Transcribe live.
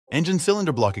Engine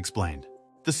cylinder block explained.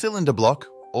 The cylinder block,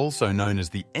 also known as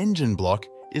the engine block,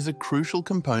 is a crucial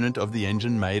component of the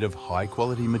engine made of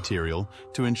high-quality material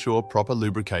to ensure proper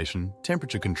lubrication,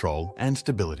 temperature control, and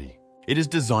stability. It is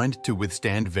designed to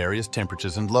withstand various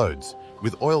temperatures and loads,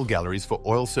 with oil galleries for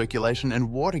oil circulation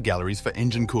and water galleries for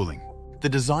engine cooling. The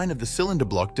design of the cylinder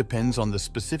block depends on the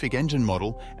specific engine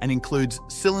model and includes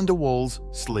cylinder walls,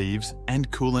 sleeves,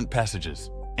 and coolant passages.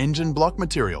 Engine block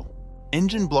material.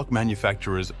 Engine block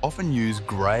manufacturers often use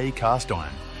grey cast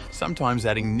iron, sometimes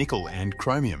adding nickel and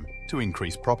chromium to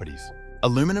increase properties.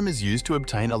 Aluminum is used to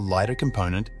obtain a lighter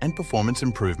component and performance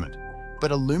improvement,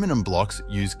 but aluminum blocks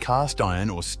use cast iron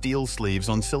or steel sleeves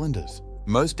on cylinders.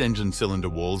 Most engine cylinder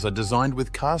walls are designed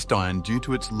with cast iron due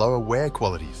to its lower wear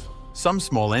qualities. Some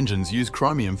small engines use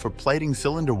chromium for plating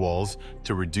cylinder walls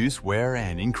to reduce wear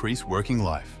and increase working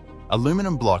life.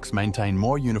 Aluminum blocks maintain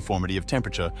more uniformity of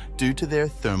temperature due to their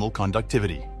thermal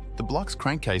conductivity. The block's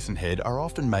crankcase and head are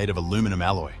often made of aluminum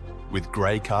alloy, with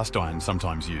grey cast iron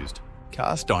sometimes used.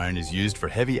 Cast iron is used for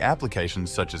heavy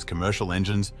applications such as commercial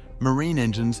engines, marine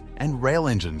engines, and rail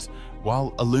engines,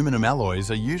 while aluminum alloys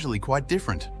are usually quite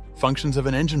different. Functions of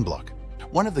an engine block.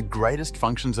 One of the greatest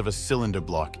functions of a cylinder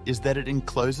block is that it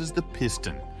encloses the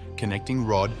piston, connecting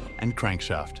rod and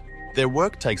crankshaft. Their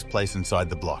work takes place inside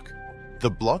the block. The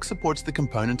block supports the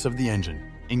components of the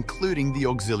engine, including the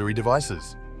auxiliary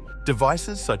devices.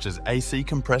 Devices such as AC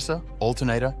compressor,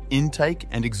 alternator, intake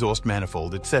and exhaust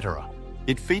manifold, etc.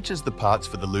 It features the parts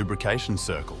for the lubrication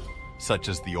circle, such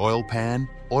as the oil pan,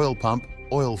 oil pump,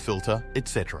 oil filter,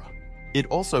 etc. It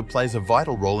also plays a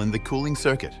vital role in the cooling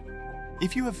circuit.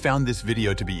 If you have found this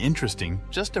video to be interesting,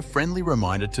 just a friendly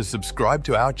reminder to subscribe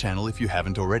to our channel if you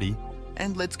haven't already,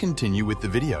 and let's continue with the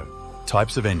video.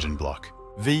 Types of engine block.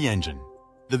 V-engine.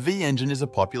 The V-engine is a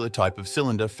popular type of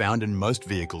cylinder found in most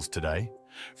vehicles today,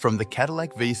 from the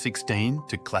Cadillac V16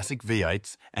 to classic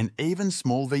V8s and even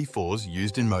small V4s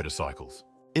used in motorcycles.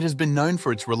 It has been known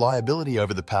for its reliability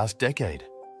over the past decade.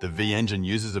 The V-engine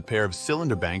uses a pair of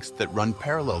cylinder banks that run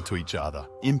parallel to each other,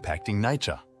 impacting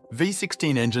nature.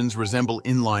 V16 engines resemble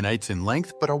inline-8s in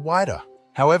length but are wider.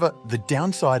 However, the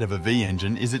downside of a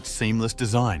V-engine is its seamless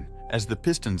design, as the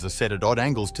pistons are set at odd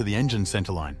angles to the engine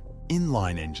centerline.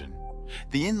 Inline engine.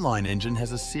 The inline engine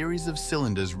has a series of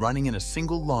cylinders running in a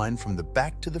single line from the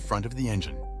back to the front of the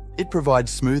engine. It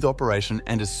provides smooth operation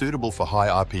and is suitable for high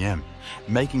RPM,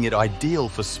 making it ideal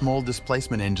for small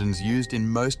displacement engines used in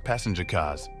most passenger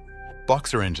cars.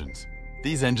 Boxer engines.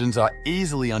 These engines are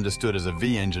easily understood as a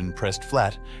V-engine pressed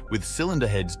flat, with cylinder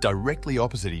heads directly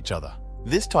opposite each other.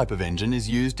 This type of engine is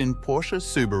used in Porsche,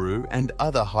 Subaru, and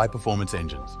other high-performance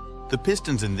engines. The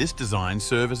pistons in this design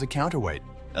serve as a counterweight,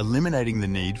 eliminating the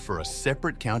need for a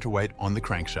separate counterweight on the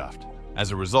crankshaft.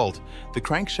 As a result, the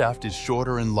crankshaft is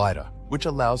shorter and lighter, which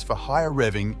allows for higher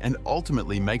revving and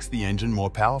ultimately makes the engine more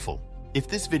powerful. If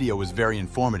this video was very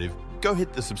informative, go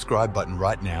hit the subscribe button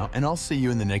right now and I'll see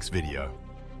you in the next video.